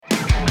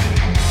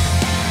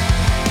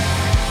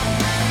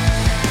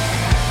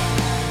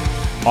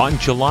On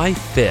July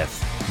 5th,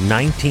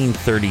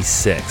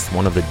 1936,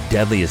 one of the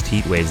deadliest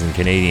heat waves in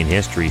Canadian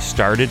history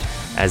started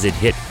as it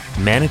hit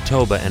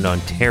Manitoba and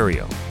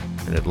Ontario,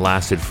 and it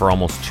lasted for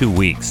almost 2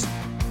 weeks.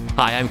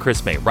 Hi, I'm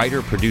Chris May,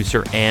 writer,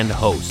 producer, and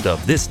host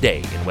of This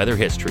Day in Weather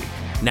History,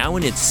 now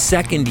in its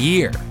second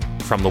year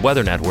from the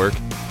Weather Network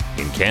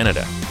in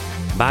Canada.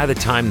 By the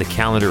time the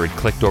calendar had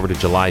clicked over to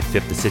July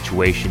 5th, the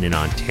situation in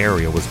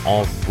Ontario was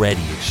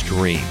already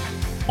extreme.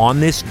 On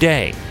this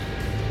day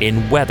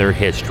in weather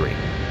history,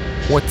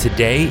 what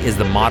today is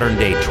the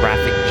modern-day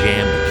traffic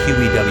jammed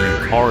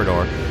QEW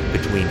corridor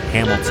between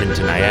Hamilton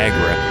to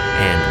Niagara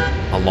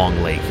and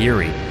along Lake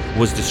Erie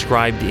was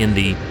described in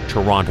the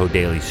Toronto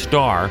Daily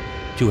Star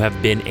to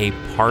have been a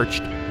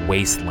parched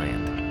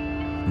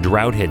wasteland.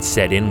 Drought had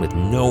set in with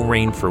no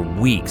rain for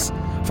weeks.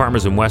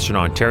 Farmers in Western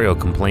Ontario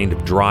complained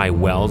of dry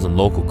wells and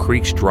local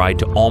creeks dried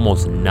to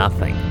almost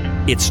nothing.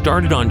 It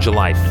started on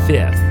July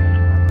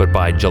 5th, but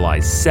by July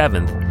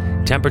 7th,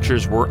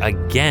 temperatures were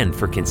again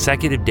for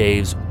consecutive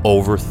days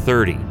over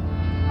 30,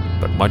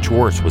 but much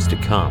worse was to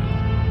come.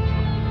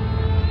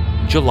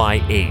 July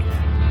 8th.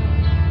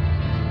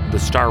 The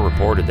Star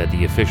reported that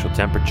the official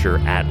temperature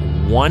at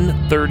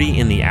 1:30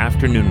 in the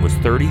afternoon was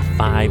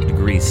 35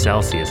 degrees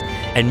Celsius,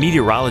 and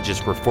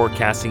meteorologists were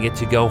forecasting it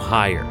to go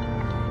higher.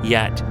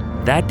 Yet,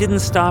 that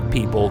didn't stop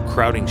people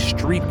crowding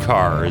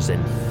streetcars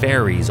and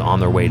ferries on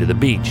their way to the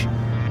beach.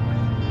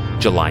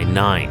 July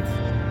 9th.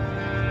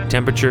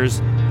 Temperatures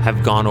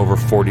have gone over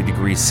 40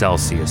 degrees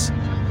Celsius,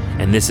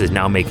 and this is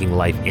now making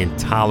life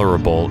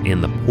intolerable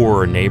in the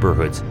poorer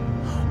neighborhoods.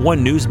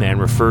 One newsman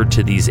referred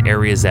to these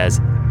areas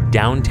as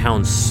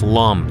downtown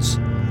slums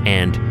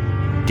and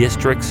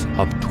districts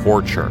of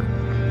torture.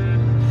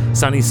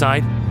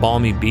 Sunnyside,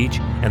 Balmy Beach,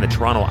 and the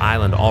Toronto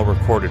Island all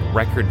recorded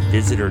record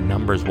visitor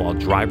numbers while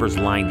drivers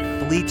lined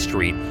Fleet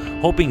Street,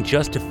 hoping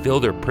just to fill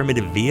their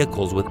primitive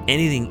vehicles with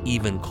anything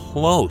even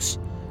close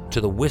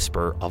to the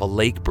whisper of a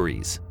lake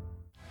breeze.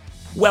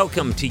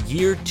 Welcome to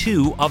year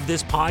 2 of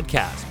this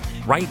podcast.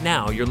 Right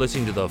now, you're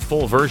listening to the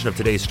full version of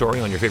today's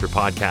story on your favorite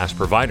podcast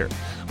provider,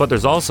 but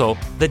there's also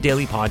the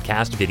daily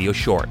podcast video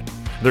short.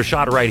 They're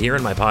shot right here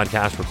in my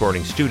podcast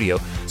recording studio,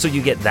 so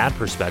you get that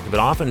perspective,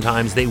 but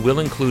oftentimes they will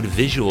include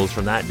visuals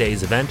from that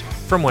day's event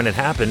from when it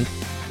happened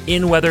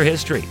in weather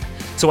history.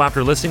 So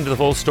after listening to the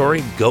full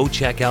story, go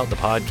check out the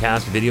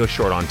podcast video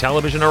short on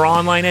television or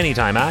online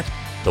anytime at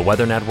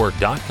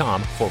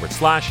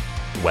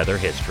theweathernetwork.com/weather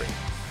history.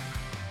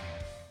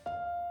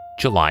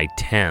 July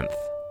 10th.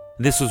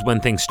 This was when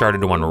things started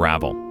to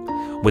unravel.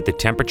 With the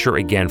temperature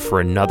again for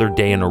another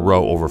day in a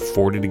row over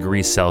 40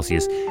 degrees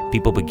Celsius,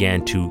 people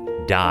began to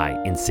die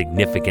in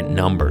significant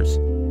numbers.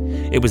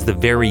 It was the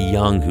very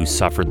young who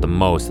suffered the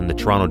most, and the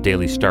Toronto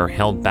Daily Star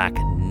held back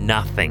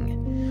nothing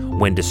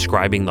when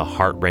describing the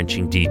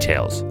heart-wrenching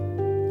details.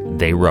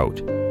 They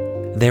wrote,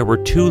 "There were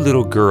 2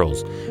 little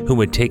girls who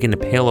had taken a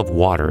pail of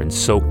water and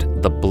soaked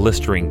the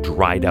blistering,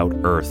 dried-out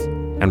earth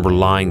and were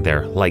lying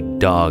there like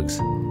dogs,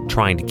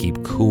 trying to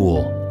keep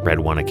cool," read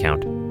one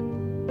account.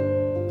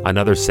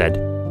 Another said,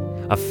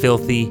 "A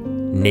filthy,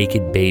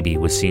 naked baby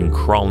was seen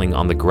crawling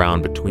on the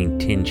ground between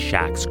tin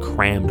shacks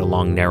crammed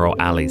along narrow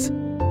alleys.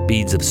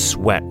 Beads of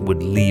sweat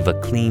would leave a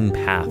clean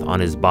path on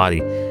his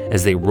body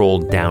as they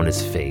rolled down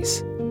his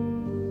face."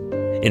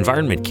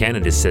 Environment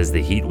Canada says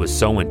the heat was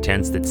so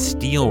intense that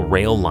steel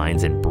rail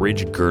lines and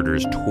bridge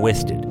girders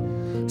twisted,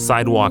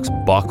 sidewalks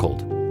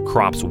buckled,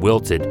 crops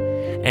wilted,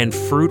 and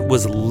fruit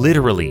was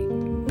literally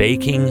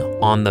baking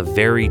on the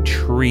very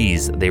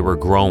trees they were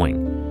growing.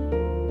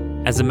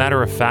 As a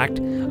matter of fact,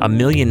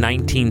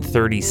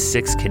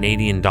 $1,019,36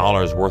 Canadian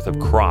dollars worth of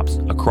crops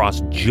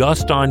across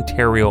just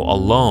Ontario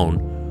alone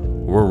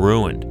were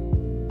ruined.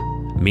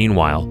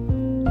 Meanwhile,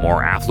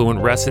 more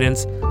affluent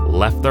residents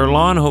left their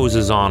lawn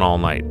hoses on all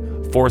night,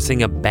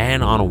 forcing a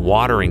ban on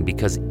watering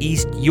because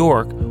East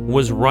York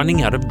was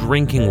running out of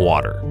drinking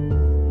water.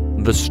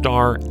 The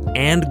Star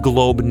and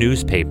Globe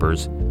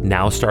newspapers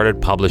now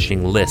started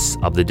publishing lists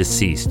of the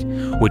deceased,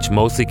 which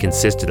mostly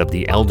consisted of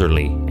the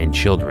elderly and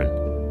children.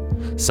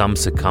 Some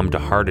succumbed to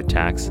heart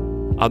attacks,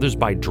 others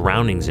by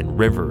drownings in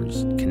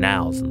rivers,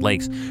 canals, and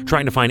lakes,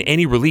 trying to find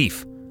any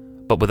relief,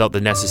 but without the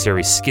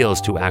necessary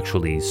skills to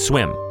actually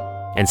swim.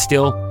 And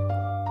still,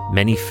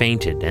 many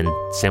fainted and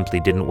simply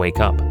didn't wake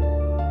up.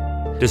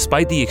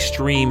 Despite the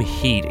extreme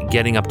heat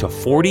getting up to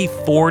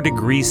 44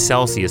 degrees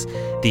Celsius,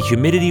 the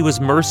humidity was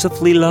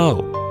mercifully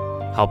low,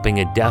 helping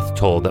a death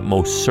toll that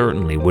most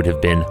certainly would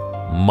have been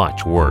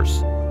much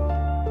worse.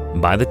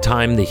 By the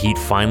time the heat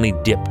finally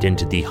dipped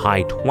into the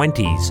high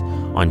 20s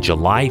on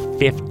July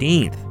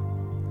 15th,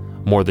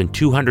 more than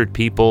 200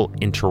 people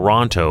in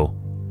Toronto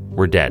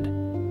were dead.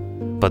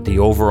 But the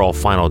overall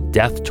final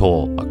death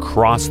toll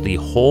across the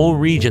whole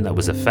region that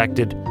was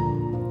affected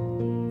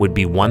would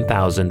be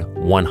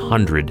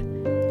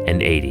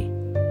 1,180.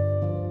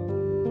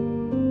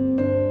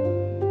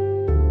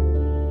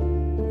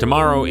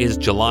 Tomorrow is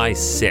July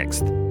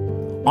 6th.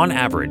 On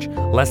average,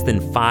 less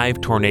than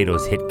 5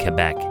 tornadoes hit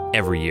Quebec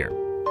every year,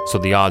 so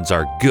the odds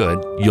are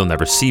good you'll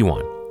never see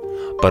one.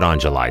 But on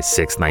July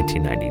 6,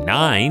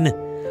 1999,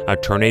 A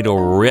tornado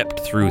ripped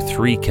through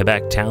 3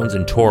 Quebec towns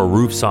and tore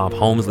roofs off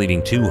homes,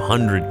 leaving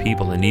 200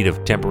 people in need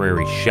of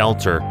temporary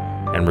shelter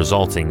and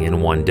resulting in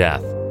 1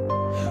 death.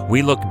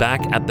 We look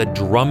back at the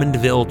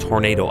Drummondville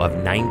tornado of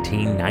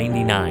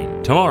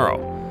 1999 tomorrow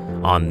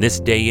on This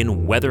Day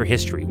in Weather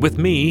History with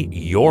me,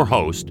 your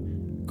host,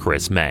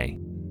 Chris May.